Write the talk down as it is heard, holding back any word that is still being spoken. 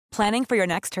Planning for your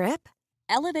next trip?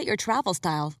 Elevate your travel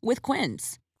style with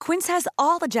Quince. Quince has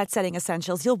all the jet-setting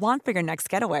essentials you'll want for your next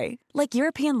getaway, like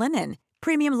European linen,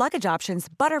 premium luggage options,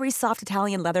 buttery soft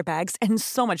Italian leather bags, and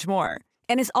so much more.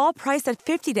 And is all priced at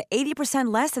 50 to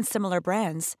 80% less than similar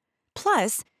brands.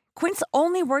 Plus, Quince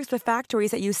only works with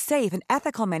factories that use safe and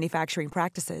ethical manufacturing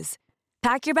practices.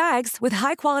 Pack your bags with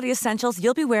high-quality essentials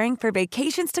you'll be wearing for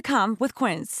vacations to come with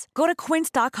Quince. Go to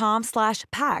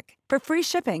quince.com/pack for free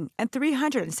shipping and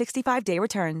 365-day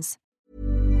returns.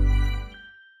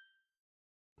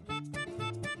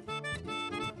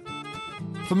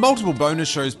 For multiple bonus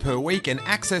shows per week and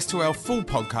access to our full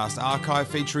podcast archive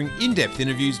featuring in-depth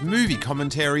interviews, movie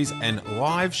commentaries, and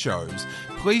live shows,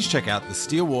 please check out the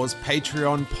Steele Wars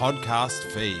Patreon podcast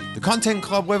feed. The Content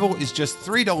Club level is just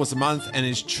 $3 a month and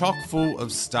is chock full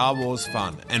of Star Wars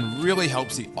fun and really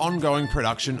helps the ongoing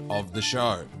production of the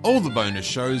show. All the bonus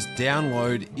shows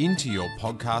download into your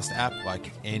podcast app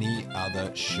like any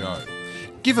other show.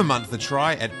 Give a month a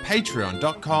try at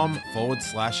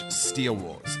patreon.com/Steele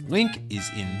Wars. Link is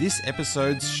in this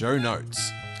episode's show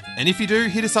notes. And if you do,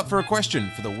 hit us up for a question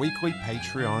for the weekly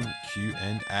Patreon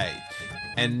Q&A.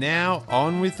 And now,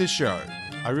 on with the show.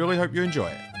 I really hope you enjoy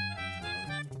it.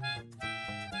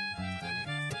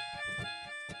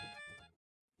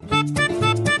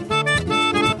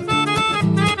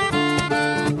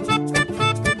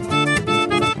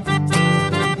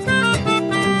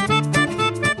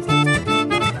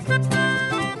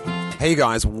 Hey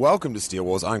guys, welcome to Steele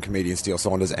Wars. I'm comedian Steele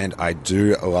Saunders and I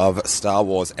do love Star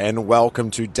Wars. And welcome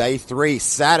to Day 3,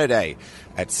 Saturday,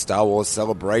 at Star Wars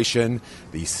Celebration,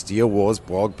 the Steele Wars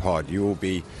blog pod. You will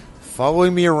be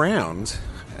following me around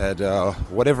at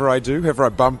whatever I do, whoever I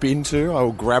bump into, I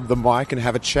will grab the mic and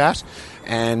have a chat.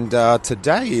 And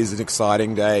today is an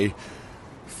exciting day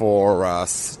for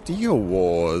Steele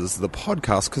Wars, the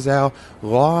podcast, because our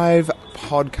live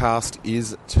podcast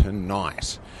is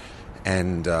tonight.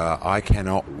 And I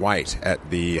cannot wait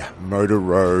at the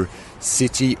Motor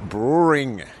City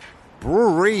Brewery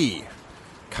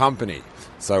Company.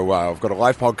 So I've got a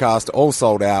live podcast all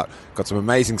sold out, got some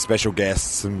amazing special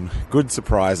guests, some good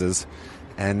surprises,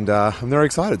 and I'm very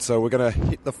excited. So we're going to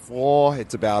hit the floor.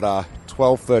 It's about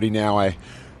 12:30 now, a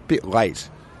bit late.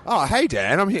 Oh, hey,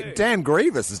 Dan. I'm here. Hey. Dan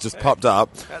Grievous has just popped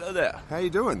up. Hello there. How you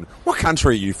doing? What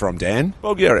country are you from, Dan?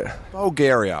 Bulgaria.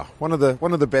 Bulgaria. One of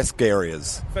the best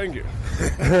Garias. Thank you.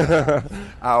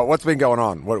 What's been going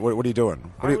on? What are you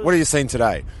doing? What are you seeing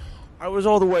today? I was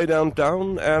all the way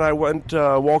downtown, and I went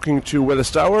walking to Willis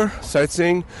Tower,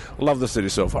 sightseeing. Love the city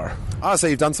so far. Oh, so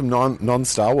you've done some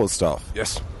non-Star Wars stuff?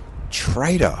 Yes.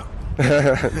 Traitor.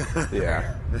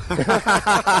 Yeah.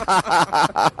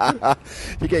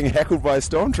 You're getting heckled by a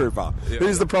stormtrooper. Yeah.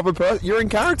 Who's the proper person? You're in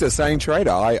character saying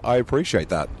traitor. I appreciate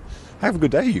that. Have a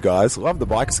good day, you guys. Love the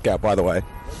Biker Scout, by the way.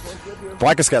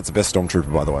 Biker Scout's the best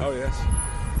stormtrooper, by the way. Oh, yes.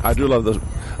 I do love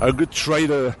a good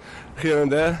traitor here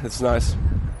and there. It's nice.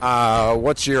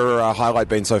 What's your highlight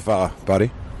been so far,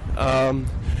 buddy?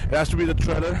 It has to be the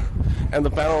trailer and the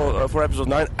panel for episode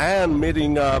 9 and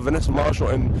meeting Vanessa Marshall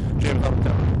and James Arnold.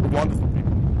 Wonderful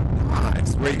people.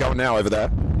 Nice. Where are you going now? Over there?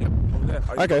 Yep, over there.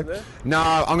 Are you okay. there? No,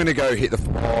 I'm going to go hit the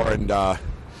floor and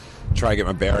try and get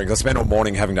my bearings. I spent all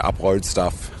morning having to upload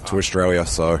stuff to Australia,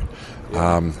 so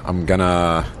I'm going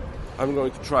to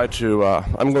try to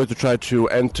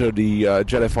enter the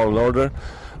Jedi Fallen Order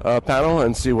panel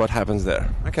and see what happens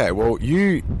there. Okay, well,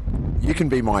 you can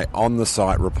be my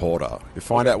on-the-site reporter. You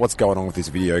find out what's going on with this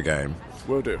video game.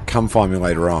 Will do. Come find me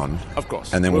later on. Of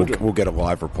course. And then we'll get a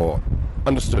live report.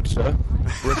 Understood, sir.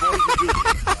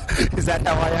 Is that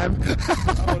how I am?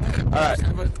 All right.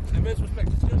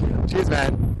 Cheers,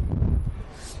 man.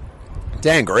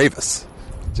 Dan Grievous.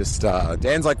 Just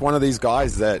Dan's like one of these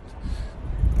guys that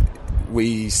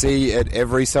we see at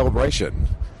every celebration.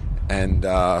 And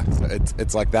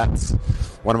it's like that's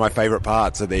one of my favourite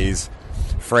parts of these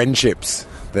friendships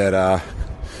that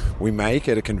we make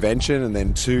at a convention, and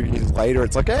then 2 years later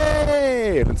it's like,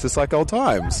 hey! And it's just like old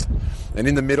times. And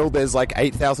in the middle there's like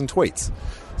 8,000 tweets.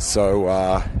 So,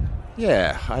 I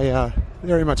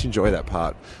very much enjoy that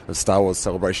part of Star Wars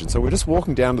Celebration. So we're just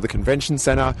walking down to the convention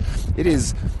centre. It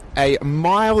is a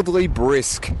mildly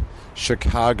brisk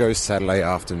Chicago Saturday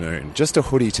afternoon. Just a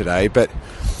hoodie today, but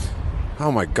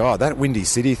oh my God, that Windy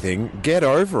City thing, get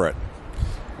over it.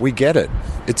 We get it.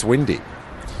 It's windy.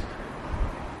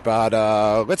 But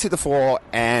let's hit the floor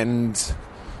and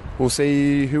we'll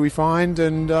see who we find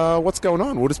and what's going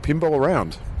on. We'll just pinball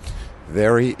around.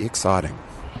 Very exciting.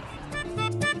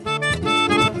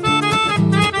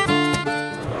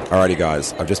 Alrighty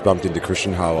guys, I've just bumped into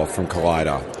Christian Harloff from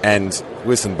Collider. And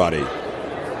listen buddy,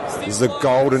 this is a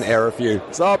golden era for you.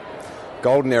 What's up?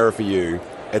 golden era for you.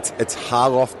 It's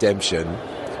Harloff Demption.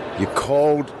 You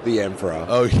called the Emperor.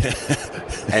 Oh, yeah.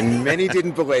 And many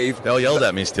didn't believe. They all yelled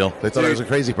at me still. They thought I was a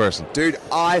crazy person. Dude,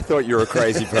 I thought you were a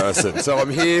crazy person. So I'm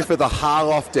here for the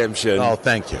Harloff Demption. Oh,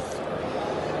 thank you.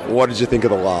 What did you think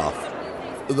of the laugh?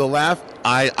 The laugh,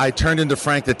 I turned into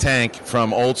Frank the Tank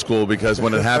from Old School because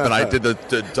when it happened, I did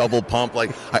the double pump.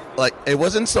 Like it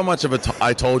wasn't so much of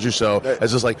I told you so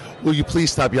as just like, will you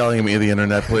please stop yelling at me on the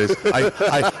internet, please?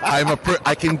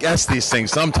 I can guess these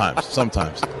things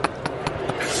sometimes.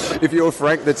 If you were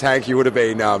Frank the Tank, you would have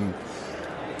been,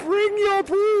 bring your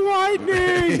blue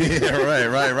lightning. Yeah,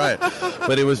 right.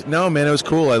 But it was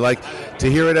cool. I like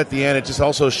to hear it at the end. It just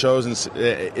also shows, and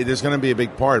there's going to be a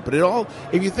big part. But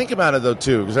if you think about it though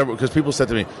too, because people said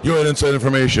to me, "You had inside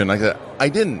information." Like that, I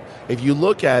didn't. If you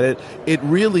look at it,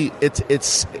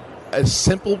 it's a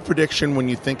simple prediction when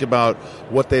you think about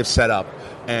what they've set up.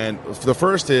 And the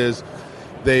first is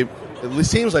it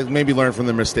seems like maybe learn from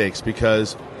their mistakes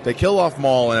because they kill off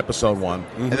Maul in episode 1,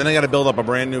 and then they got to build up a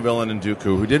brand new villain in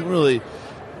Dooku who didn't really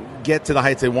get to the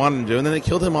heights they wanted him to, and then they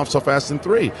killed him off so fast in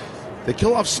 3. They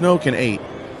kill off Snoke in 8,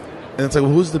 and it's like,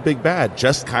 well, who's the big bad?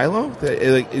 Just Kylo?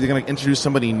 They're going to introduce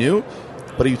somebody new?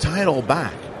 But you tie it all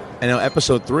back. And now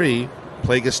episode 3,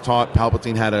 Plagueis taught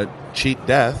Palpatine how to cheat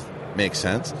death. Makes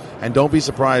sense. And don't be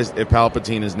surprised if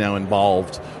Palpatine is now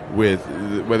involved with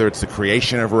whether it's the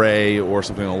creation of Rey or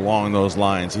something along those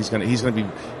lines. There's going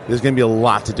to be a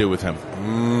lot to do with him.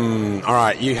 All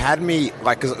right, you had me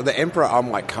because the Emperor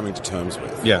I'm coming to terms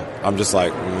with. Yeah, I'm just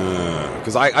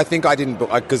because I think I didn't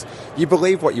because you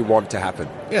believe what you want to happen.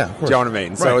 Yeah, of course. Do you know what I mean?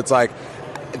 Right. So it's like,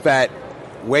 but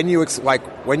when you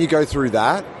when you go through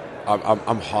that,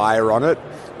 I'm higher on it.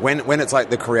 When it's like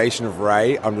the creation of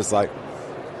Rey, I'm just like,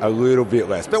 a little bit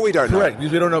less, but we don't know. Correct,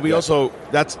 because we don't know. We also,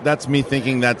 that's me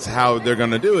thinking that's how they're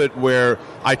going to do it, where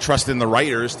I trust in the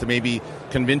writers to maybe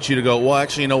convince you to go, well,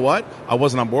 actually, you know what? I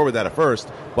wasn't on board with that at first,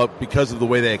 but because of the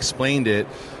way they explained it,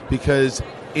 because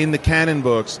in the canon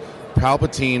books,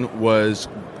 Palpatine was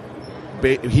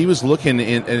looking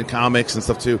in comics and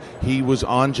stuff too. He was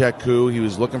on Jakku. He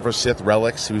was looking for Sith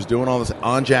relics. He was doing all this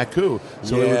on Jakku.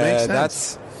 So it would make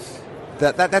sense.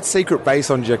 That secret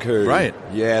base on Jakku, right?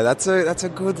 Yeah, that's a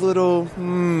good little.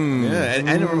 Yeah,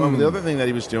 and remember, the other thing that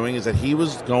he was doing is that he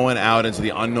was going out into the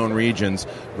unknown regions,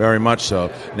 very much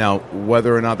so. Now,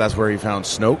 whether or not that's where he found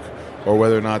Snoke, or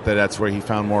whether or not that's where he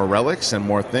found more relics and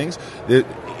more things,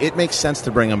 it makes sense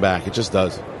to bring him back. It just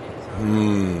does.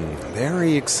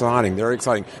 Very exciting, very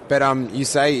exciting. But you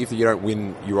say if you don't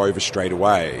win, you're over straight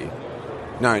away.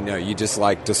 No, you just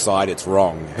decide it's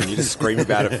wrong and you just scream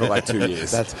about it for 2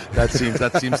 years. That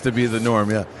seems to be the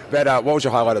norm, yeah. But what was your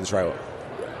highlight of the trailer?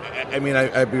 I mean,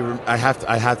 I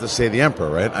have to say the Emperor,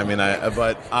 right? I mean,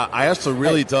 I also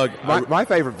really dug. My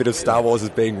favorite bit of Star Wars is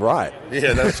being right.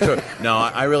 Yeah, that's true. No,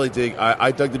 I really dig.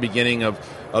 I dug the beginning of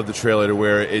the trailer to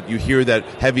where you hear that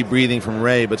heavy breathing from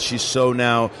Rey, but she's so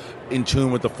now in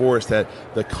tune with the Force that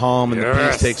the calm and the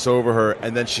peace takes over her,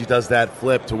 and then she does that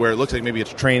flip to where it looks like maybe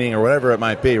it's training or whatever it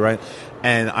might be, right?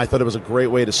 And I thought it was a great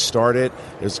way to start it.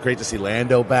 It was great to see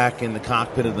Lando back in the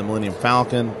cockpit of the Millennium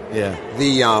Falcon. Yeah,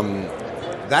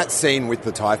 that scene with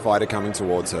the TIE fighter coming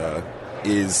towards her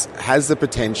has the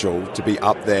potential to be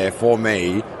up there for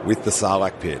me with the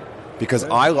Sarlacc pit, because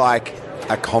I like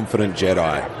a confident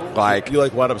Jedi. You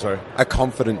like what? I'm sorry. A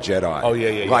confident Jedi. Oh,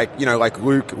 yeah. Like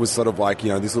Luke was sort of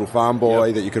this little farm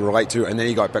boy that you could relate to, and then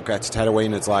he got back to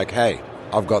Tatooine. It's like, hey,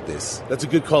 I've got this. That's a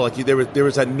good call. There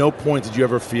was at no point did you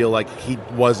ever feel like he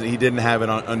didn't have it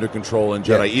under control in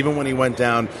Jedi. Yeah. Even when he went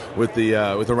down with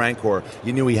the Rancor,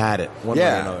 you knew he had it. One way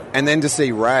or another. And then to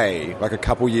see Rey a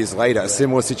couple years later, a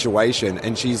similar situation,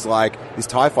 and she's this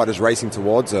TIE fighter's racing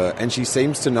towards her, and she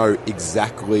seems to know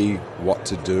exactly what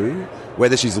to do,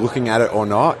 whether she's looking at it or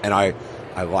not. And I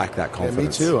like that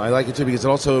confidence. Yeah, me too. I like it too because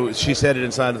also she said it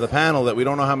inside of the panel that we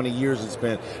don't know how many years it's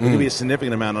been. It could be a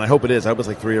significant amount, and I hope it is. I hope it's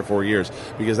 3 or 4 years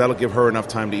because that'll give her enough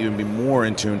time to even be more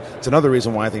in tune. It's another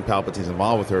reason why I think Palpatine's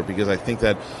involved with her, because I think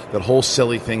that whole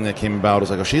silly thing that came about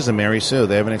is she's a Mary Sue.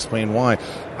 They haven't explained why.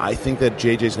 I think that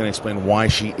JJ's going to explain why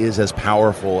she is as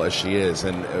powerful as she is,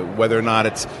 and whether or not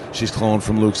she's cloned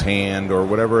from Luke's hand or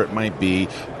whatever it might be.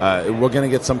 We're going to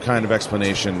get some kind of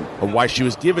explanation of why she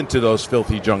was given to those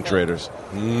filthy junk traders.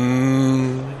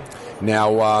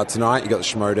 Now tonight you got the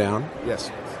Schmodown.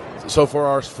 Yes. So for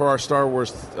our Star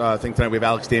Wars thing tonight, we have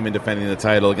Alex Damon defending the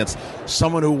title against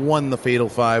someone who won the Fatal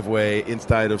 5-Way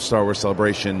inside of Star Wars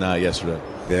Celebration yesterday.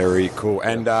 Very cool.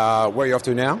 And where are you off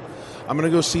to now? I'm going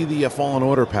to go see the Fallen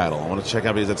Order panel. I want to check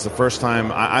out because that's the first time.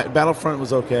 Battlefront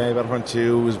was okay. Battlefront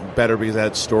 2 was better because it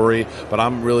had story. But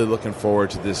I'm really looking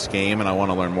forward to this game, and I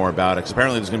want to learn more about it. Because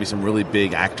apparently there's going to be some really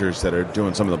big actors that are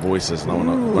doing some of the voices, and I want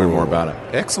to learn more about it.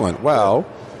 Excellent. Well,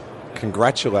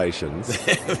 congratulations.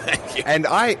 Thank you. And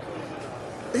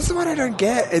this is what I don't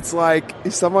get. It's like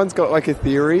if someone's got like a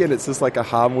theory and it's just like a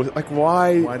harmless, like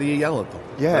why? Why do you yell at them?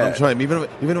 Yeah. I'm trying, even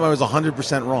if I was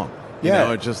 100% wrong. You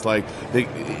know, it's just like,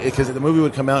 because the movie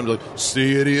would come out and be like,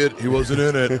 see, idiot, he wasn't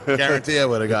in it. Guarantee I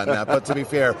would have gotten that. But to be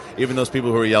fair, even those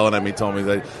people who were yelling at me told me,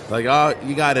 like, oh,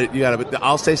 you got it. But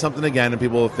I'll say something again and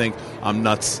people will think I'm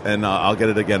nuts, and I'll get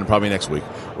it again probably next week.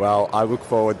 Well, I look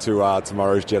forward to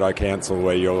tomorrow's Jedi Council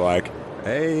where you're like,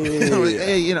 hey.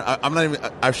 Hey, I'm not even.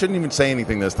 I shouldn't even say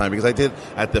anything this time because I did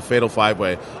at the Fatal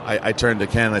Five-Way. I turned to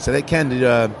Ken and I said, "Hey, Ken,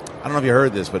 I don't know if you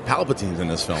heard this, but Palpatine's in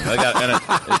this film." It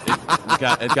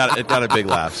got a big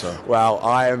laugh. So, well,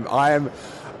 I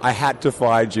had to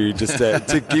find you just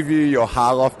to give you your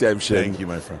Harloff redemption. Thank you,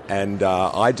 my friend. And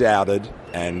I doubted,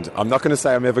 and I'm not going to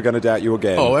say I'm ever going to doubt you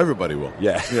again. Oh, everybody will.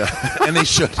 Yeah, and they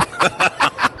should.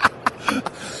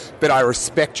 But I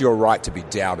respect your right to be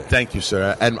doubted. Thank you,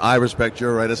 sir. And I respect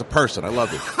your right as a person. I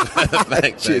love you.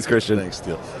 Thanks. Cheers, Christian. Thanks,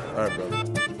 Steele. All right, brother.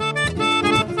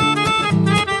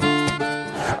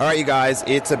 All right, you guys,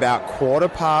 it's about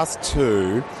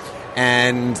 2:15,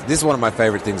 and this is one of my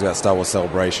favorite things about Star Wars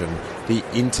Celebration. The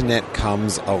internet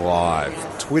comes alive.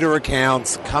 Twitter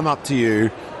accounts come up to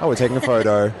you. Oh, we're taking a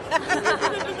photo.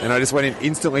 And I just went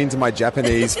instantly into my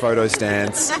Japanese photo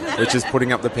stance, which is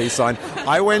putting up the peace sign.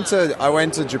 I went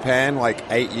to Japan like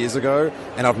 8 years ago,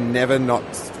 and I've never not,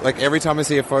 like every time I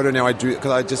see a photo now I do,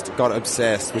 because I just got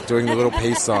obsessed with doing the little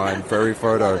peace sign for every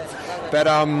photo. But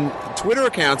Twitter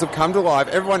accounts have come to life.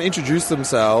 Everyone introduced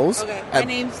themselves. Okay. My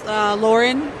name's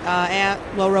Lauren, at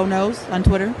Loro Knows on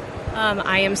Twitter.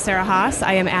 I am Sarah Haas.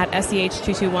 I am at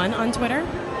SEH221 on Twitter.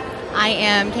 I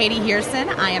am Katie Hearson.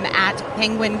 I am at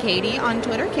Penguin Katie on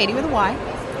Twitter, Katie with a Y.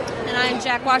 And I'm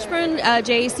Jack Washburn,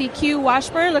 JCQ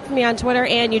Washburn. Look for me on Twitter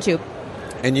and YouTube.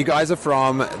 And you guys are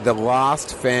from the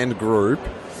last fan group,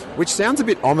 which sounds a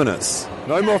bit ominous.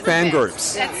 No more fan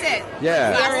groups. That's it.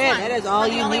 Yeah. We're in. That is all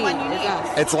you only need. one you need.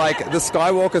 It's like the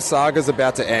Skywalker saga's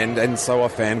about to end, and so are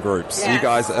fan groups. Yes. You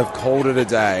guys have called it a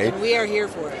day. And we are here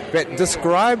for it. But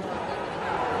describe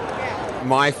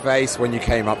my face when you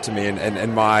came up to me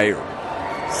and my...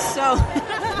 So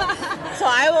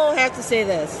I will have to say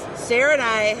this. Sarah and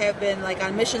I have been like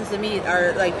on missions to meet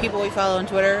our like people we follow on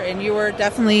Twitter, and you were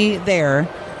definitely there.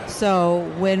 So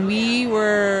when we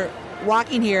were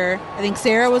walking here, I think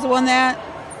Sarah was the one that...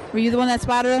 Were you the one that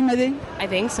spotted him, I think? I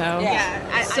think so. Yeah.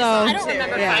 I don't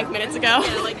remember 5 minutes ago.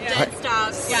 Yeah, like dead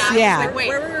stops. Yeah. Yeah. Like, wait,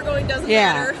 where we were going doesn't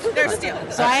Yeah. matter. They're still.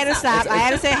 So I had to stop. I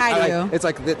had to say hi to you. It's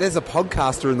like there's a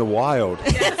podcaster in the wild.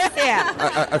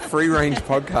 Yeah. A free-range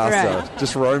podcaster Right.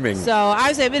 just roaming. So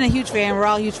obviously I've been a huge fan. We're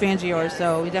all huge fans of yours,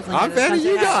 so we definitely. I'm a fan of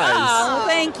you guys. Oh, well,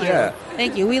 thank you. Yeah.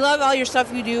 Thank you. We love all your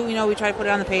stuff you do. You know, we try to put it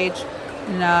on the page,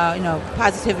 and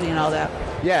positivity and all that.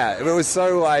 Yeah, it was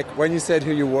so like when you said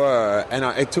who you were, and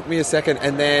it took me a second,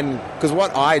 and then because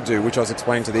what I do, which I was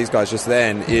explaining to these guys just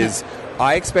then, is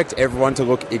I expect everyone to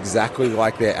look exactly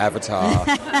like their avatar,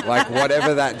 like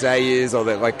whatever that day is, or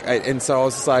that like, and so I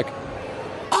was just like,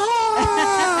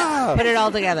 ah. Put it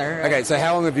all together. Right? Okay, so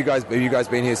how long have you guys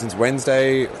been here since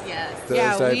Wednesday? Yes.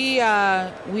 Thursday?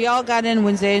 Yeah, we all got in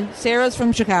Wednesday. Sarah's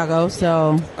from Chicago,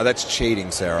 so Oh, that's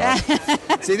cheating, Sarah.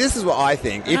 See, this is what I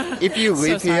think. If you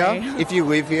live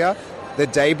here, the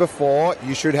day before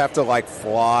you should have to like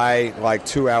fly like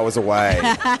 2 hours away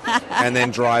and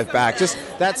then drive back. Just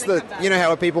that's the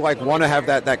how people like want to have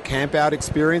that camp out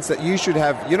experience that you should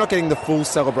have. You're not getting the full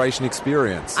celebration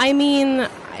experience. I mean,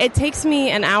 it takes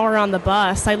me an hour on the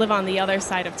bus. I live on the other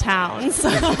side of town, so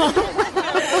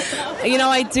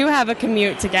I do have a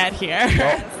commute to get here.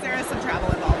 There's some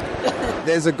travel involved.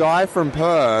 There's a guy from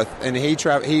Perth and he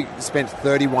spent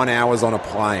 31 hours on a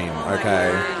plane.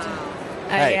 Okay.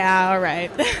 Hey. Yeah, all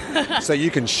right. So you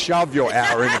can shove your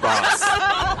hour in the bus.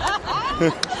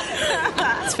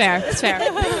 It's fair.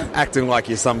 Acting like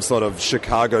you're some sort of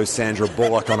Chicago Sandra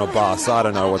Bullock on a bus. I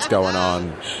don't know what's going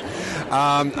on.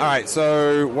 All right,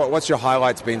 so what's your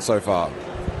highlights been so far?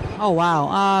 Oh,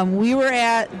 wow. We were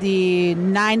at the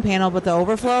 9 panel with the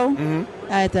Overflow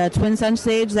at the Twin Sun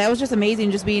stage. That was just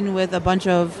amazing, just being with a bunch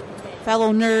of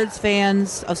fellow nerds,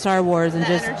 fans of Star Wars, and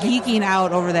just geeking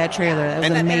out over that trailer. That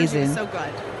was amazing. So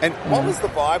good. And what was the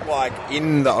vibe like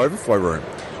in the Overflow room?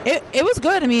 It was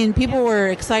good. I mean, people were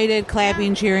excited,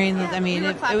 clapping, cheering. I mean,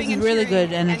 it was really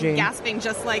good energy. And gasping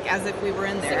just like as if we were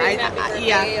in there.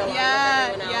 Yeah.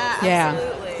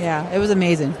 Yeah, it was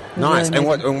amazing. It was Nice. really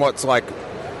amazing. And what's like?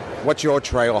 What's your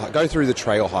trail? Go through the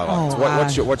trail highlights.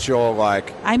 Oh, What's your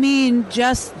like? I mean,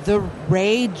 just the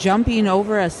Ray jumping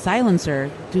over a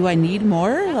silencer. Do I need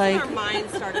more? Like, Our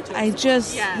minds started to I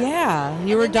just, Yes. yeah,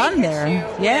 you were And then done they there. hit you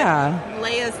with Yeah.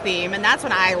 Leia's theme, and that's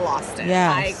when I lost it.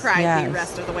 Yes, I cried yes. the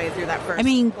rest of the way through that first I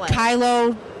mean, play.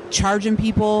 Kylo charging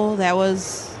people. That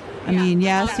was. I mean,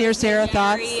 yes. Here's Sarah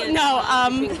thoughts. No,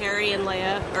 Carrie and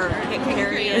Leia, or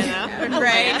Carrie and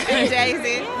Ray and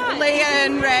Daisy. Leia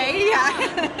and Ray.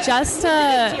 Yeah. just to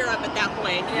tear up at that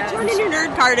point. Turn in your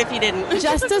nerd card if you didn't.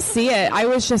 just to see it, I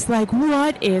was just like,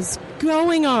 what is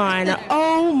going on?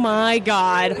 Oh my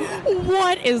God.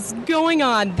 What is going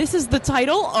on? This is the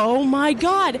title? Oh my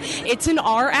God. It's an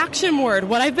R action word,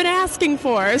 what I've been asking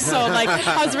for. So, like,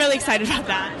 I was really excited about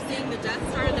that. Seeing the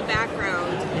Death Star in the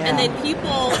background, and then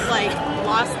people like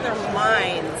lost their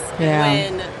minds Yeah.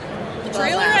 when the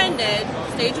trailer ended.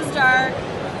 Stage was dark,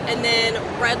 and then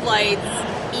red lights.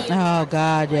 Oh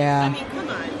God, I yeah. mean, come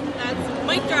on, that's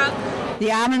mic drop.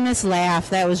 The ominous laugh.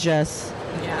 That was just.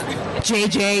 Yeah.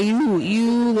 JJ,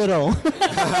 you little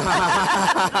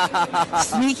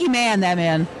sneaky man. That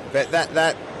man. But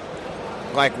that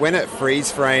like when it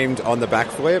freeze framed on the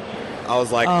backflip, I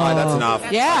was like, oh, that's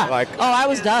enough. Yeah. Like, oh, I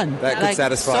was done. that could Like,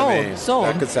 satisfy me. Sold.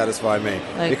 That could satisfy me.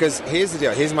 Like- Because here's the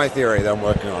deal. Here's my theory that I'm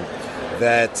working on.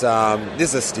 That this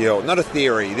is a steal, not a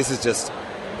theory. This is just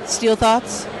Steel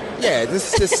thoughts. yeah.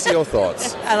 This is just steal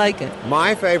thoughts. I like it.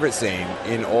 My favorite scene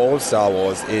in all of Star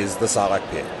Wars is the Sarlacc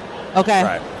pit. Okay.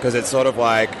 Right, because it's sort of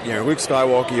like, you know, Luke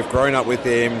Skywalker, you've grown up with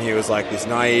him, he was like this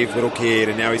naive little kid,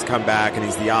 and now he's come back and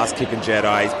he's the ass-kicking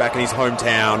Jedi, he's back in his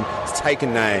hometown, he's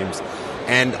taken names.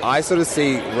 And I sort of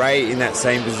see Rey in that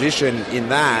same position in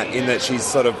that she's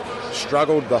sort of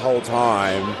struggled the whole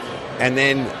time, and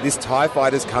then this TIE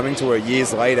fighter's coming to her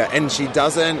years later, and she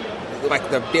doesn't, like,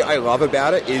 the bit I love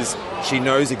about it is she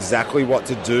knows exactly what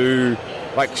to do.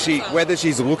 Like, whether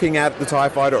she's looking at the TIE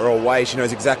fighter or away, she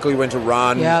knows exactly when to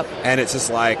run. Yep. And it's just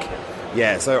like,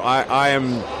 yeah, so I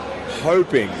am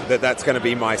hoping that that's going to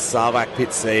be my Sarlacc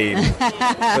pit scene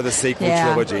for the sequel Yeah.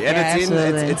 trilogy. And Yeah,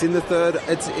 absolutely. it's in the third,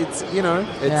 it's you know,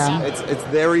 Yeah. it's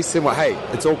very similar. Hey,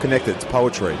 it's all connected. It's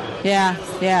poetry. Yeah.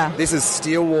 Yeah. This is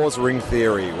Steel Wars ring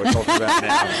theory we're talking about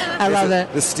now. I love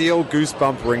it. The Steel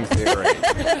Goosebump ring theory.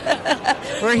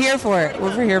 We're here for it.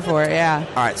 We're here for it. Yeah.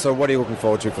 All right, so what are you looking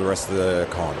forward to for the rest of the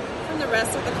con? From the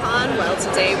rest of the con, well,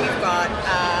 today we've got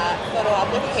a photo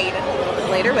op with Hayden a little bit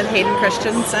later with Hayden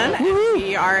Christensen. And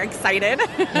we are excited.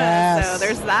 Yes. So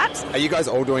there's that. Are you guys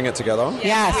all doing it together?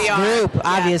 Yes. we are. Group.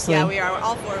 Obviously. Yeah, we are.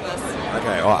 All four of us.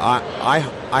 Okay, well,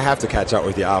 I have to catch up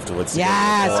with you afterwards. to get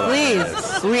Yes, all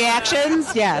that. please.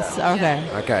 Reactions? Yes. Okay.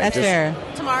 Okay, That's just- fair.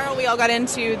 Tomorrow we all got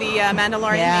into the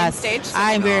Mandalorian Yes. main stage. So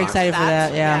I'm very excited for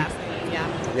that. Yeah. Yeah.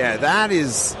 Yeah, that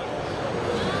is.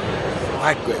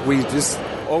 Like, we just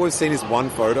all we've seen is one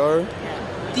photo,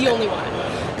 The only one.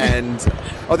 and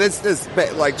there's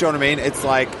like, do you know what I mean? It's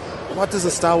like, what does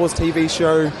a Star Wars TV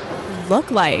show?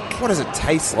 Look like. What does it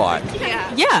taste like?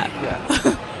 Yeah.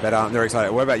 Yeah. But they're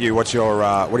excited. What about you? What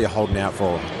are you holding out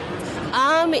for?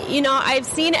 You know, I've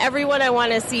seen everyone I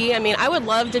want to see. I mean, I would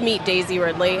love to meet Daisy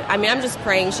Ridley. I mean, I'm just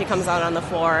praying she comes out on the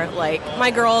floor. Like,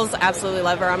 my girls absolutely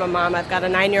love her. I'm a mom. I've got a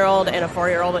 9-year-old and a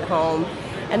 4-year-old at home.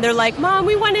 And they're like, Mom,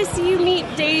 we want to see you meet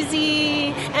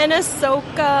Daisy and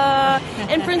Ahsoka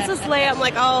and Princess Leia. I'm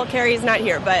like, oh, Carrie's not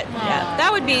here. But yeah,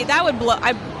 that would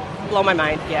blow my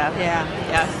mind. Yeah.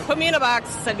 Yeah. Put me in a box,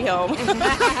 send me home.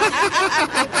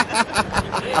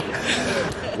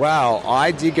 Wow,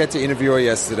 I did get to interview her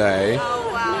yesterday.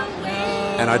 Oh, wow.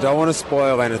 And I don't want to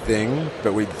spoil anything,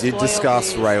 but we did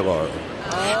discuss Reylo.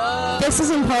 This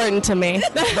is important to me.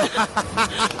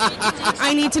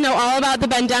 I need to know all about the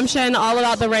Bendemption, all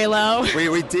about the Reylo.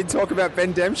 We did talk about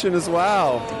Bendemption as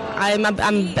well.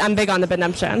 I'm big on the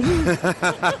Bendemption.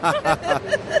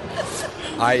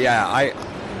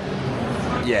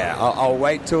 I'll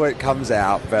wait till it comes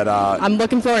out, but I'm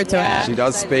looking forward to it. she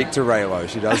does speak to Reylo.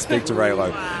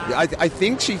 I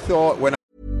think she thought when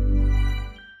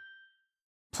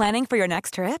Planning for your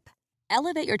next trip?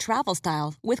 Elevate your travel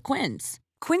style with Quince.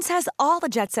 Quince has all the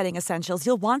jet-setting essentials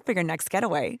you'll want for your next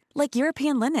getaway, like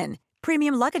European linen,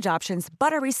 premium luggage options,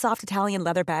 buttery soft Italian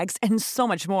leather bags, and so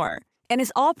much more. And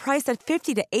is all priced at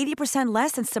 50 to 80%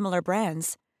 less than similar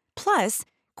brands. Plus,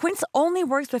 Quince only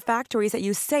works with factories that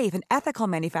use safe and ethical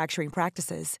manufacturing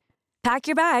practices. Pack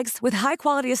your bags with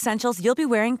high-quality essentials you'll be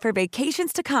wearing for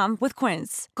vacations to come with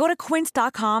Quince. Go to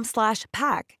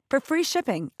quince.com/pack for free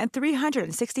shipping and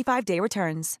 365-day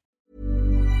returns.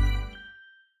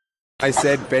 I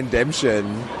said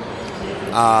Bendemption,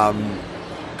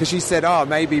 because she said, "Oh,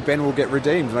 maybe Ben will get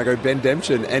redeemed," and I go, "Ben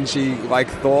Demption," and she like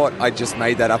thought I just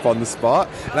made that up on the spot,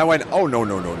 and I went, "Oh no.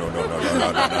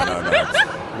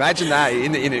 Imagine that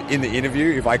in the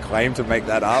interview if I claimed to make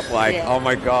that up. Like, oh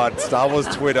my God, Star Wars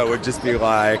Twitter would just be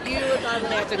like, You would probably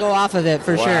have to go off of it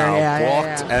for wow, sure. Yeah,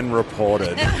 blocked and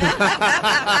reported.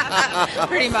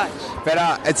 Pretty much.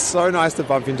 But it's so nice to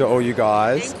bump into all you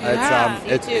guys. Thank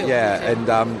you. It's Me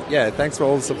too. thanks for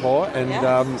all the support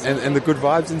and the good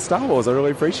vibes in Star Wars. I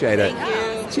really appreciate it.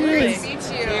 Thank you. Cheers. Me too.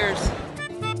 Cheers.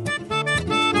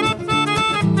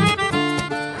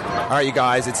 All right, you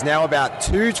guys, it's now about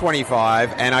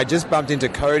 2:25, and I just bumped into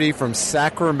Cody from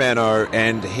Sacramento,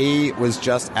 and he was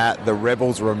just at the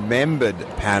Rebels Remembered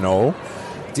panel.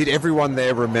 Did everyone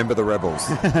there remember the Rebels?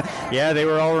 Yeah, they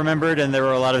were all remembered, and there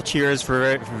were a lot of cheers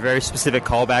for very specific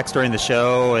callbacks during the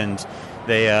show, and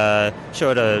they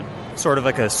showed a sort of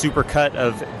like a super cut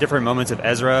of different moments of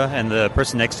Ezra, and the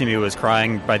person next to me was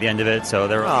crying by the end of it, so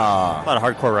there were a lot of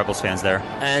hardcore Rebels fans there.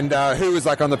 And who was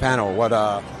like on the panel?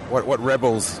 What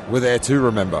Rebels were there to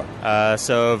remember?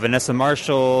 So Vanessa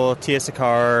Marshall, Tia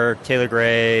Sakar, Taylor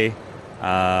Gray.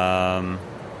 How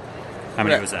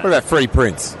many was that? What about Freddie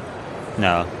Prinze?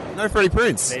 No Freddie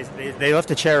Prinze. They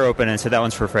left a chair open and said that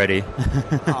one's for Freddie.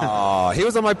 Oh, he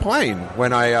was on my plane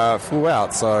when I flew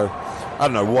out, so I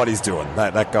don't know what he's doing.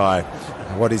 That guy,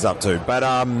 what he's up to. But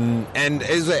and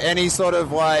is there any sort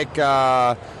of like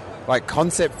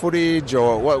concept footage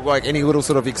or like any little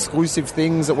sort of exclusive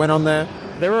things that went on there?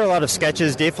 There were a lot of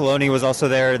sketches. Dave Filoni was also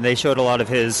there, and they showed a lot of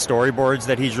his storyboards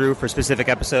that he drew for specific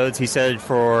episodes. He said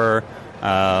for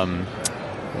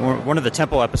one of the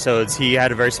Temple episodes, he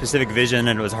had a very specific vision,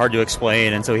 and it was hard to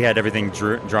explain, and so he had everything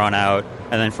drawn out.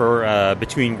 And then for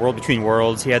Between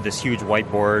Worlds, he had this huge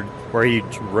whiteboard where he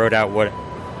wrote out what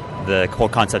the whole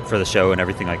concept for the show and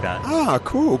everything like that. Ah,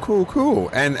 cool.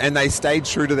 And they stayed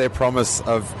true to their promise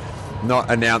of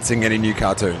not announcing any new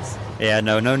cartoons. Yeah,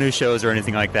 no new shows or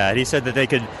anything like that. He said that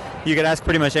you could ask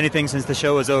pretty much anything since the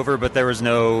show was over, but there was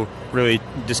no really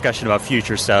discussion about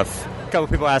future stuff. A couple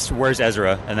people asked, "Where's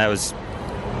Ezra?" And that was...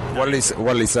 What did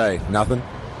he say? Nothing?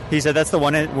 He said that's the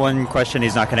one question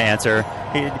he's not going to answer.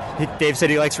 Dave said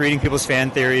he likes reading people's fan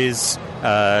theories.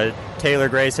 Taylor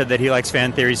Gray said that he likes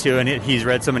fan theories too, and he's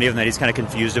read so many of them that he's kind of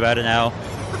confused about it now.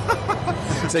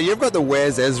 So you've got the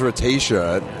Where's Ezra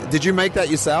t-shirt. Did you make that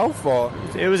yourself? Or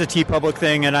it was a TeePublic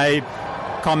thing, and I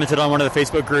commented on one of the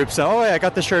Facebook groups, "Oh, yeah, I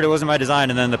got the shirt. It wasn't my design."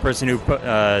 And then the person who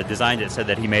designed it said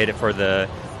that he made it for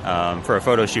a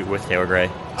photo shoot with Taylor Gray.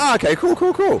 Oh, okay,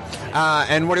 cool.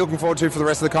 And what are you looking forward to for the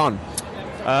rest of the con?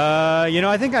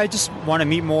 I think I just want to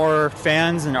meet more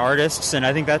fans and artists, and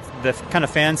I think that the kind of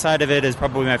fan side of it is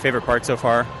probably my favorite part so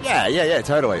far. Yeah,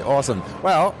 totally. Awesome.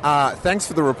 Well, thanks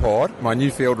for the report, my new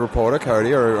field reporter,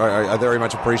 Cody. I very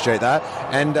much appreciate that.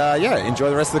 And, enjoy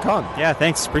the rest of the con. Yeah,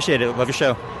 thanks. Appreciate it. Love your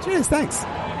show. Cheers, thanks.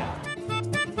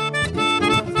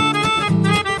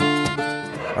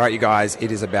 All right, you guys,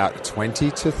 it is about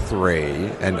 20 to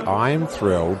 3, and I am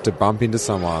thrilled to bump into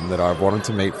someone that I've wanted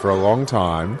to meet for a long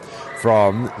time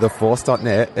from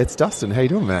theforce.net. It's Dustin. How you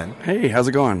doing, man? Hey, how's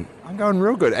it going? I'm going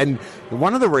real good. And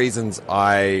one of the reasons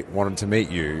I wanted to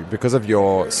meet you, because of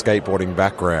your skateboarding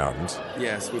background.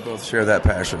 Yes, we both share that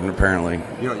passion, apparently.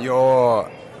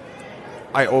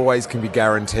 I always can be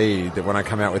guaranteed that when I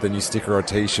come out with a new sticker or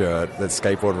t-shirt that's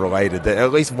skateboard related, that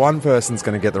at least one person's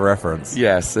going to get the reference.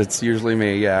 Yes, it's usually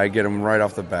me. Yeah, I get them right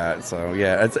off the bat. So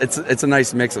yeah, it's a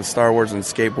nice mix of Star Wars and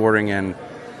skateboarding, and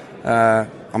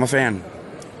I'm a fan.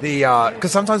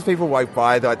 Because sometimes people like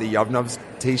buy the Yub Nubs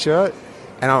t-shirt,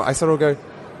 and I sort of go,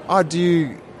 "Oh, do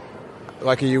you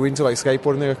are you into like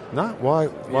skateboarding?" They go, "No, why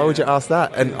would you ask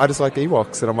that?" And I just like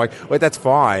Ewoks, and I'm like, "Wait, that's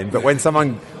fine." But when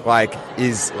someone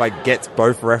gets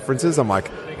both references, I'm like,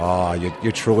 "Oh,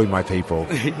 you're truly my people."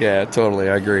 Yeah, totally,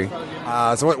 I agree.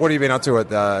 So what have you been up to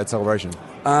at Celebration?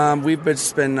 We've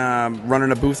just been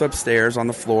running a booth upstairs on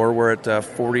the floor. We're at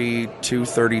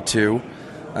 4232.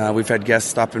 We've had guests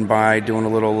stopping by, doing a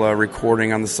little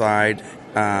recording on the side,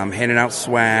 handing out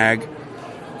swag,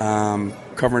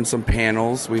 covering some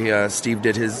panels. Steve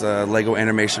did his Lego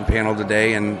animation panel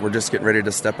today, and we're just getting ready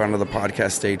to step onto the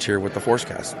podcast stage here with the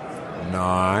Forcecast.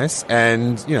 Nice.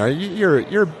 And you're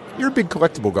a big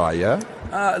collectible guy, yeah?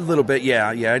 A little bit, yeah.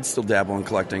 I'd still dabble in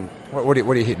collecting. What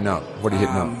are you hitting up?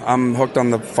 I'm hooked on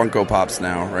the Funko Pops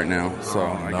right now. So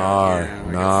I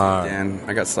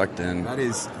got sucked in. That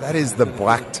is the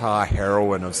black tar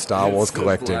heroin of Star Wars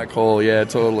collecting. Black hole, yeah,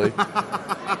 totally.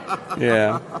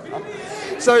 Yeah.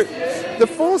 So,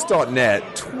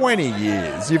 theforce.net, 20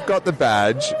 years. You've got the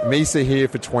badge. Misa here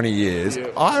for 20 years. Yeah.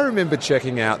 I remember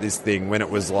checking out this thing when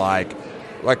it was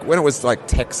like when it was like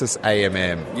Texas A&M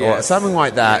or Yes. something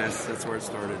like that. Yes, that's where it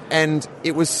started. And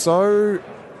it was so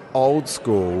old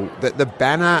school that the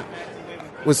banner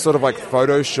was sort of like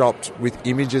photoshopped with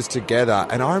images together.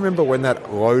 And I remember when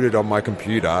that loaded on my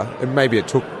computer, and maybe it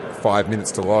took 5 minutes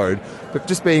to load, but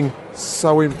just being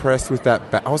so impressed with that.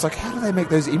 I was like, how do they make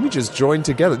those images join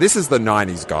together? This is the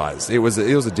 90s, guys. It was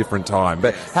a different time.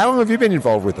 But how long have you been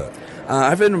involved with it?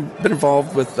 I've been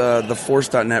involved with the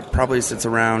Force.net probably since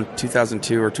around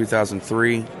 2002 or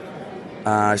 2003.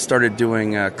 I started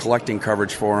doing collecting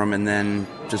coverage for them, and then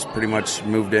just pretty much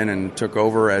moved in and took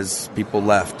over as people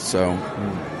left. So,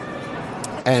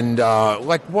 and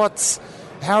like,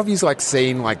 how have you like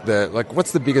seen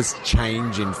what's the biggest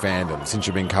change in fandom since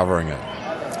you've been covering it?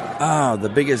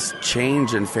 The biggest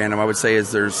change in fandom, I would say,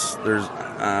 is there's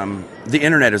the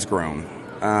internet has grown.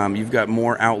 You've got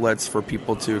more outlets for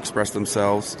people to express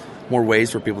themselves, more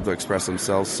ways for people to express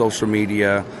themselves. Social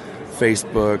media,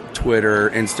 Facebook, Twitter,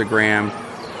 Instagram.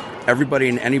 Everybody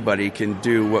and anybody can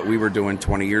do what we were doing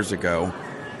 20 years ago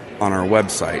on our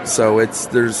website. So it's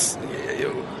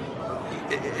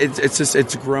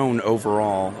grown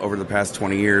overall over the past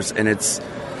 20 years, and it's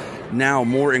now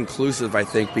more inclusive, I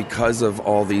think, because of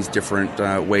all these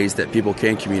different ways that people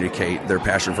can communicate their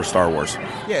passion for Star Wars.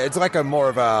 Yeah, it's like a more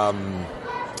of a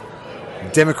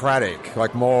democratic,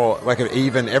 like more like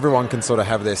even everyone can sort of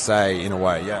have their say in a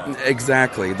way. Yeah,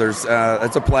 exactly. There's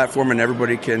it's a platform, and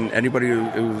anybody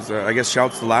who's I guess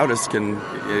shouts the loudest can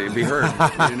be heard.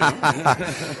 You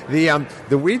know?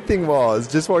 The weird thing was,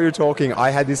 just while you're talking,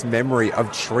 I had this memory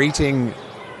of treating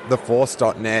the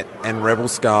Force.net and Rebel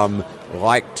Scum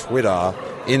like Twitter,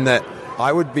 in that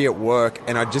I would be at work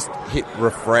and I'd just hit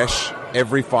refresh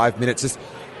every 5 minutes, just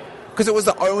because it was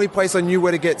the only place I knew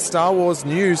where to get Star Wars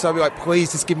news. So I'd be like,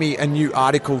 please just give me a new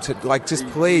article to, like, just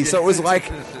please. So it was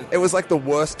like the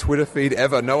worst Twitter feed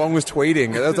ever. No one was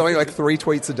tweeting. There was only like 3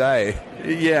 tweets a day.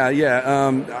 Yeah.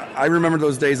 I remember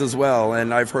those days as well,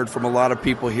 and I've heard from a lot of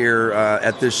people here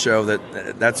at this show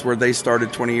that's where they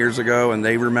started 20 years ago, and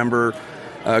they remember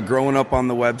growing up on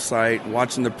the website,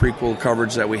 watching the prequel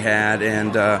coverage that we had,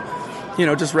 and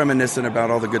just reminiscing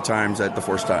about all the good times at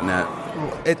theforce.net.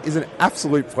 It is an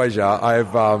absolute pleasure.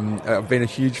 I've been a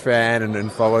huge fan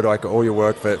and followed like all your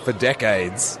work for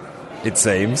decades, it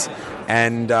seems.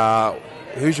 And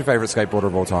who's your favourite skateboarder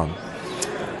of all time?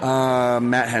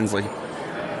 Matt Hensley.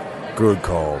 Good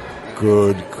call.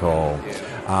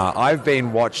 I've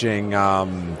been watching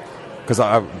because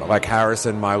I like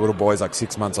Harrison. My little boy's like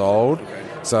 6 months old,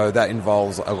 so that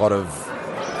involves a lot of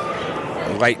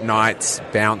late nights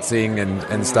bouncing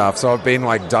and stuff. So I've been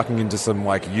like ducking into some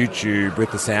like YouTube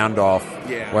with the sound off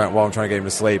while I'm trying to get him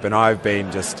to sleep, and I've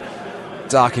been just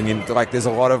ducking in. Like there's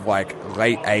a lot of like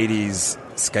late 80s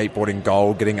skateboarding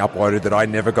gold getting uploaded that I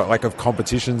never got, like of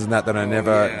competitions and that I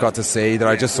never got to see, that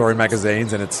I just saw in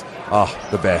magazines, and it's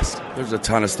the best. There's a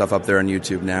ton of stuff up there on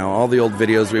YouTube now. All the old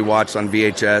videos we watched on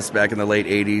VHS back in the late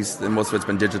 80s, and most of it's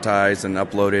been digitized and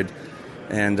uploaded,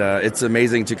 and it's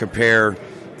amazing to compare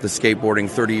the skateboarding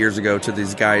 30 years ago to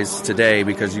these guys today,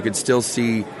 because you could still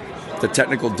see the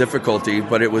technical difficulty,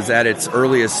 but it was at its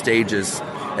earliest stages,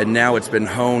 and now it's been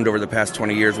honed over the past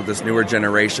 20 years with this newer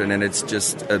generation, and it's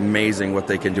just amazing what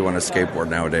they can do on a skateboard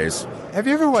nowadays. Have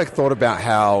you ever like thought about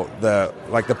how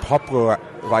popular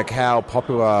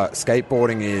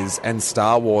skateboarding is and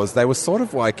Star Wars, they were sort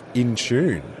of like in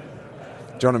tune?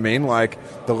 Do you know what I mean?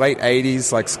 Like the late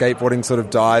 80s, like skateboarding sort of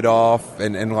died off,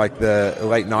 and like the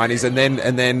late 90s, and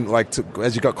then like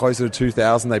as you got closer to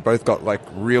 2000, they both got like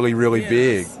really, really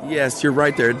big. Yes, you're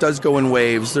right there. It does go in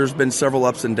waves. There's been several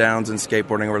ups and downs in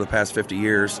skateboarding over the past 50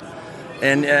 years.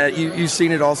 And you've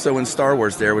seen it also in Star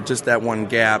Wars there, with just that one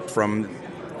gap from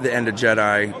the end of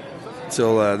Jedi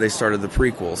till they started the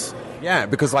prequels. Yeah,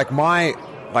 because like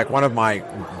one of my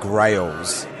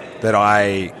grails that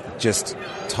I just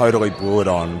totally blew it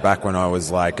on back when I was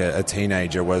like a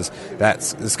teenager was that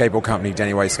the skateboard company,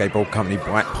 Danny Way Skateboard Company,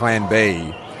 Plan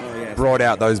B, brought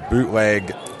out those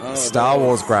bootleg Star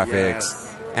Wars graphics.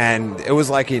 And it was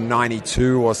like in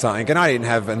 92 or something, and I didn't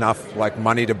have enough like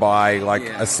money to buy like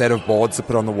a set of boards to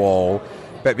put on the wall.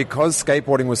 But because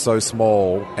skateboarding was so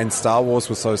small and Star Wars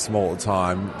was so small at the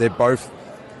time, they both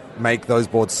make those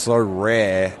boards so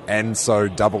rare and so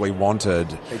doubly wanted.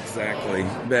 Exactly.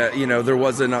 But, there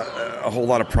wasn't a whole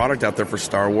lot of product out there for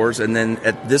Star Wars, and then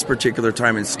at this particular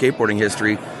time in skateboarding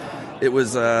history, it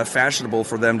was fashionable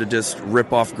for them to just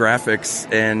rip off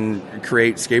graphics and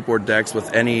create skateboard decks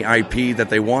with any IP that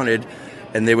they wanted,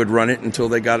 and they would run it until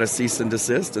they got a cease and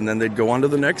desist, and then they'd go on to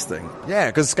the next thing. Yeah,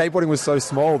 because skateboarding was so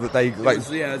small that they like.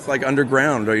 It's like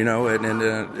underground, and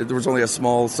there was only a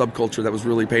small subculture that was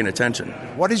really paying attention.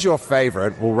 What is your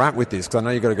favorite? We'll wrap with this because I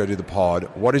know you got to go do the pod.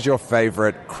 What is your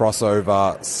favorite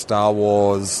crossover Star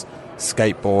Wars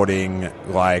skateboarding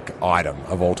item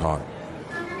of all time?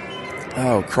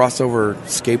 Oh, crossover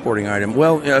skateboarding item.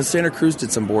 Well, Santa Cruz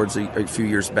did some boards a few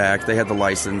years back. They had the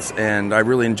license, and I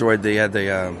really enjoyed. They had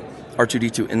the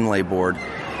R2-D2 inlay board,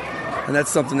 and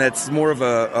that's something that's more of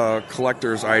a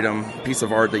collector's item, piece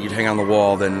of art that you'd hang on the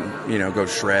wall than go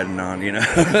shredding on.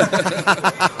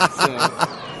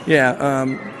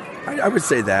 I would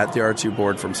say that the R2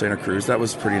 board from Santa Cruz, that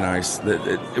was pretty nice.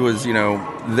 It was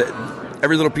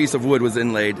every little piece of wood was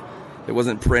inlaid. It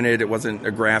wasn't printed. It wasn't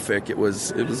a graphic. It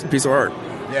was a piece of art.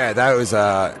 Yeah, that was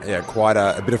quite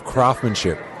a bit of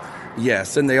craftsmanship.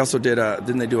 Yes, and they also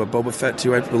didn't they do a Boba Fett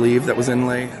too, I believe, that was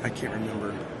inlay? I can't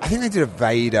remember. I think they did a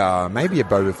Vader, maybe a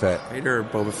Boba Fett. Vader or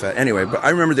Boba Fett. Anyway, but I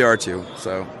remember the R2,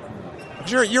 so.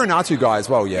 You're an R2 guy as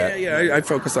well, yeah? Yeah, I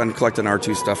focus on collecting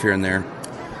R2 stuff here and there.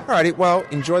 Alrighty, well,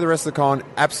 enjoy the rest of the con.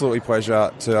 Absolutely pleasure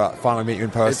to finally meet you in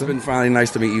person. It's been finally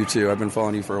nice to meet you too. I've been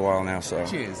following you for a while now, so.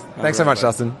 Cheers. Thanks so much,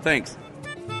 Dustin. Thanks.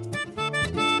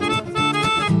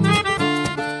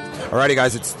 Alrighty,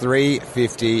 guys, it's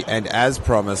 3:50, and as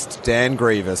promised, Dan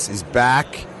Grievous is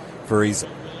back for his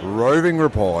roving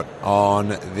report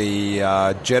on the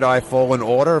Jedi Fallen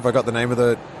Order. Have I got the name of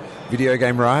the video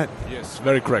game right? Yes,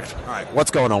 very correct. All right,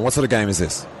 what's going on? What sort of game is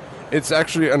this? It's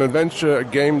actually an adventure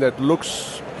game that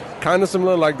looks kind of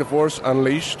similar like The Force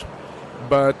Unleashed,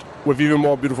 but with even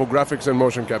more beautiful graphics and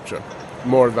motion capture,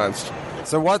 more advanced.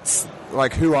 So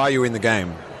who are you in the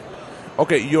game?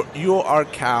 Okay, you are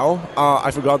Cal.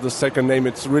 I forgot the second name.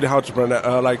 It's really hard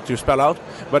to to spell out.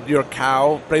 But you're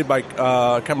Cal, played by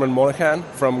Cameron Monaghan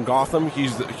from Gotham.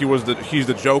 He's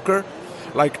the Joker.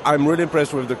 I'm really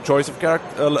impressed with the choice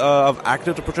of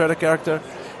actor to portray the character.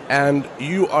 And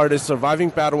you are the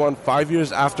surviving Padawan 5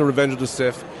 years after Revenge of the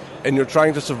Sith, and you're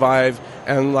trying to survive.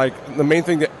 And the main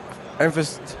thing that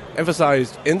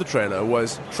emphasized in the trailer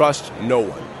was trust no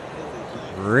one.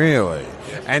 Really?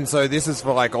 And so this is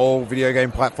for all video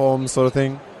game platforms sort of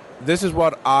thing? This is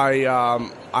what I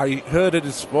heard it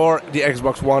is for the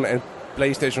Xbox One and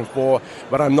PlayStation 4,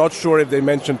 but I'm not sure if they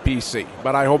mentioned PC.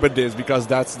 But I hope it is, because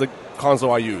that's the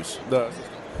console I use.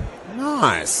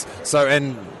 Nice. So,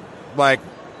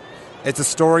 it's a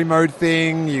story mode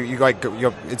thing.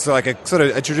 It's like a sort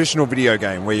of a traditional video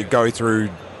game where you go through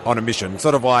on a mission.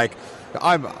 Sort of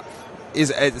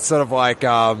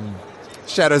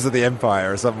Shadows of the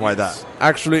Empire or something like that.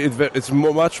 Actually, it's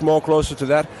much more closer to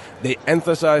that. They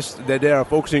emphasize that they are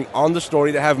focusing on the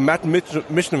story. They have Matt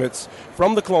Michnovetz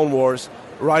from the Clone Wars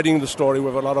writing the story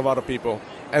with a lot of other people.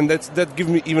 And that gives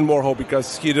me even more hope,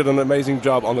 because he did an amazing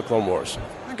job on the Clone Wars.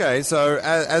 Okay, so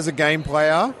as a game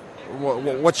player,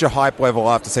 what's your hype level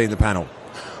after seeing the panel?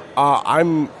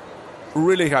 I'm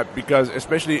really hyped, because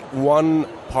especially one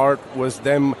part was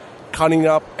them cutting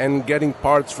up and getting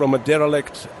parts from a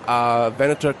derelict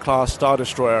Venator-class Star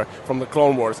Destroyer from the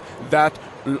Clone Wars. That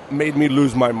made me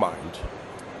lose my mind.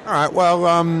 All right,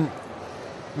 well,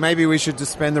 maybe we should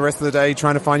just spend the rest of the day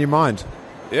trying to find your mind.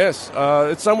 Yes,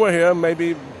 it's somewhere here,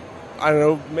 maybe, I don't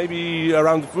know, maybe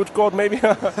around the food court, maybe?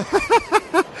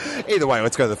 Either way,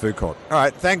 let's go to the food court. All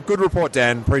right, good report,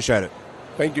 Dan. Appreciate it.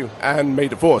 Thank you, and may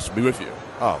the Force be with you.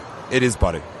 Oh, it is,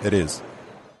 buddy. It is.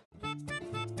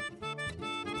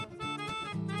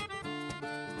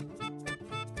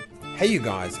 Hey you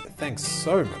guys, thanks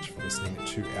so much for listening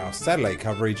to our Saturday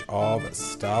coverage of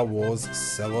Star Wars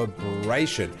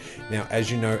Celebration. Now, as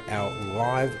you know, our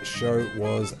live show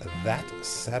was that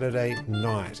Saturday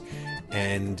night,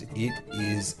 and it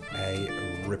is a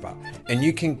ripper. And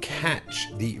you can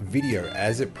catch the video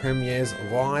as it premieres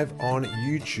live on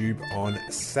YouTube on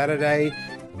Saturday,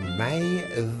 May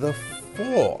the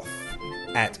 4th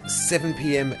at 7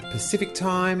 p.m. Pacific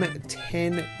Time,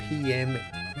 10 p.m.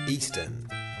 Eastern.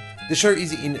 The show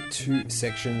is in two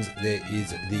sections. There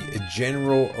is the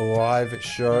general live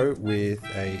show with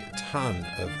a ton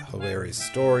of hilarious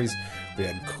stories. We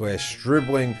had Claire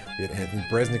Stribling, we had Anthony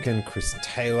Bresnikan, Chris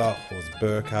Taylor, Horst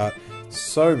Burkhardt,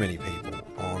 so many people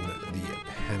on the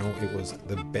panel. It was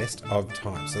the best of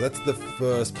times. So that's the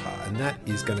first part, and that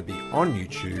is going to be on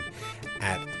YouTube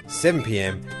at 7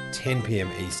 p.m, 10 p.m.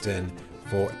 Eastern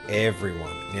for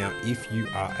everyone. Now, if you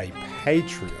are a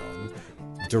Patreon,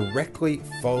 directly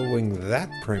following that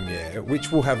premiere,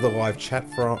 which will have the live chat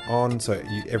on, so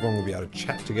everyone will be able to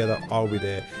chat together. I'll be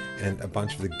there, and a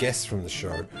bunch of the guests from the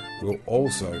show will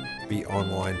also be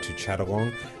online to chat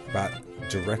along. But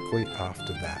directly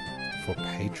after that, for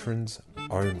patrons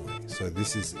only. So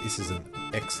this is an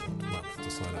excellent month to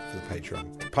sign up for the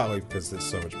Patreon, partly because there's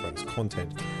so much bonus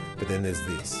content, but then there's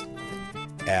this,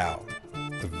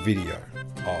 the video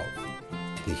of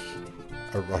the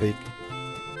erotic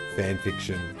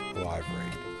fanfiction live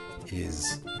read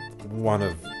is one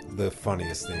of the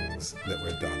funniest things that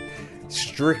we've done.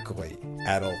 Strictly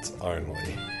adults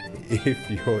only. If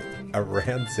you're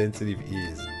around sensitive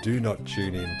ears, do not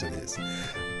tune in to this.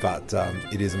 But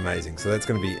it is amazing. So that's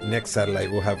going to be next Saturday.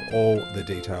 We'll have all the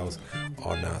details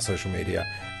on social media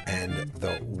and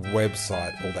the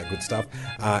website, all that good stuff.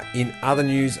 In other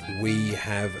news, we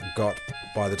have got,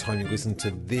 by the time you listen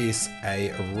to this, a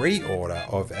reorder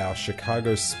of our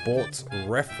Chicago Sports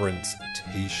Reference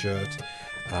t-shirt.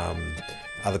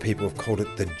 Other people have called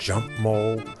it the Jump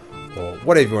Mall, or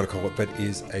whatever you want to call it, but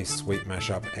is a sweet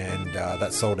mashup, and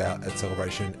that's sold out at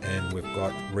Celebration, and we've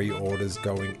got reorders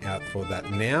going out for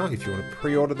that now. If you want to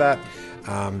pre-order that,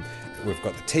 we've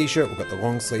got the t-shirt, we've got the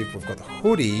long sleeve, we've got the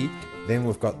hoodie, then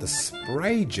we've got the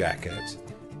spray jacket,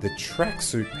 the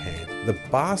tracksuit pant, the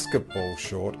basketball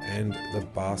short, and the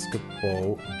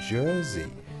basketball jersey.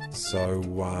 So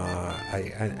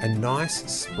a nice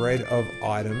spread of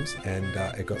items, and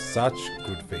it got such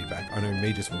good feedback. I know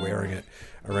me just wearing it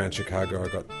around Chicago, I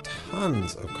got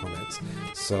tons of comments.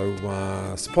 So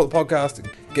support the podcast,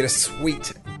 get a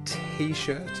sweet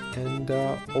t-shirt, and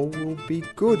all will be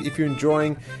good. If you're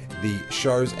enjoying the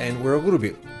shows, and we're a little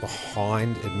bit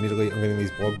behind, admittedly, on getting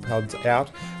these blog pods out,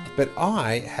 but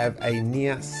I have a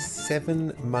near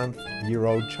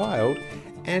 7-month-old child,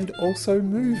 and also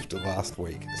moved last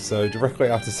week. So directly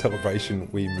after Celebration,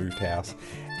 we moved house,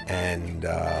 and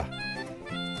that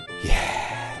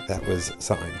was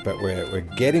something. But we're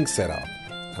getting set up.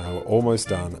 We're almost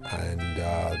done, and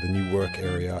the new work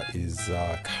area is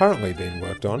currently being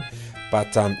worked on.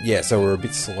 But so we're a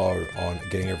bit slow on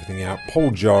getting everything out.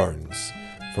 Paul Jones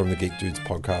from the Geek Dudes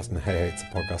podcast and Hey It's a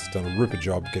Podcast has done a ripper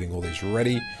job getting all these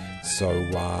ready. So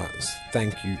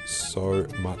thank you so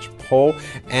much, Paul.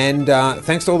 And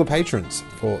thanks to all the patrons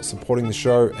for supporting the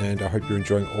show, and I hope you're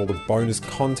enjoying all the bonus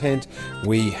content.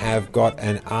 We have got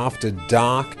an After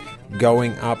Dark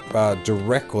going up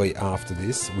directly after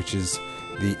this, which is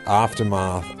the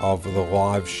aftermath of the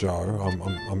live show.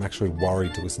 I'm actually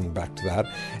worried to listen back to that.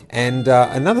 And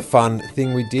another fun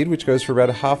thing we did, which goes for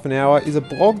about a half an hour, is a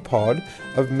blog pod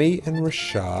of me and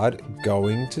Rashad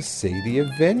going to see the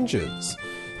Avengers.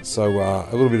 So a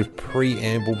little bit of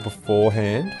preamble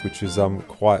beforehand, which is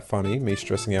quite funny, me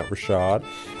stressing out Rashad.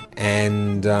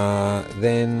 And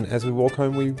then as we walk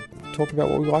home, we talk about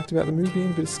what we liked about the movie and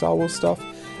a bit of Star Wars stuff.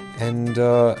 And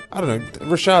I don't know,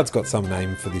 Rashad's got some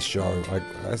name for this show.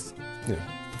 I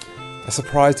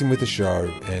surprised him with the show,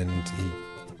 and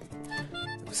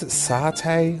was it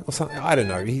Satay or something? I don't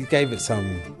know. He gave it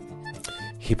some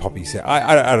hip-hoppy sound.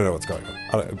 I don't know what's going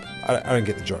on. I don't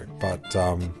get the joke, but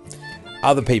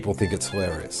other people think it's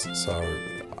hilarious, so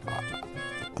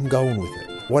I'm going with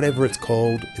it. Whatever it's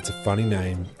called, it's a funny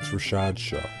name. It's Rashad's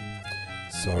show.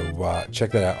 So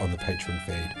check that out on the Patreon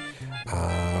feed.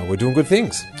 We're doing good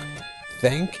things.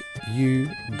 Thank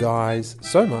you guys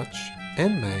so much,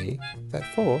 and may that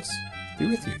force be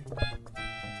with you.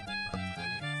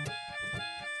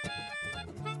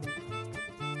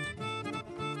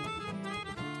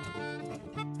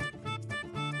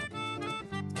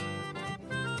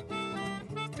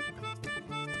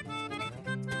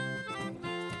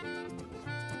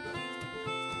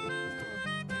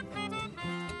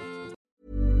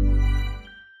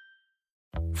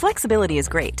 Flexibility is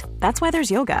great. That's why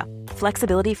there's yoga.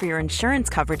 Flexibility for your insurance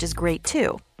coverage is great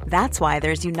too. That's why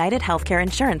there's United Healthcare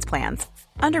Insurance Plans.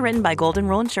 Underwritten by Golden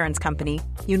Rule Insurance Company,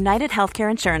 United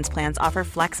Healthcare Insurance Plans offer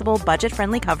flexible,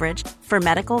 budget-friendly coverage for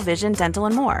medical, vision, dental,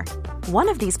 and more. One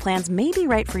of these plans may be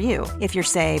right for you if you're,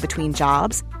 say, between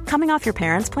jobs, coming off your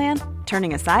parents' plan,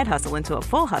 turning a side hustle into a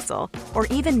full hustle, or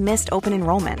even missed open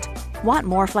enrollment. Want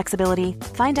more flexibility?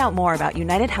 Find out more about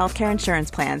United Healthcare Insurance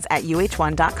Plans at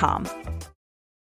uh1.com.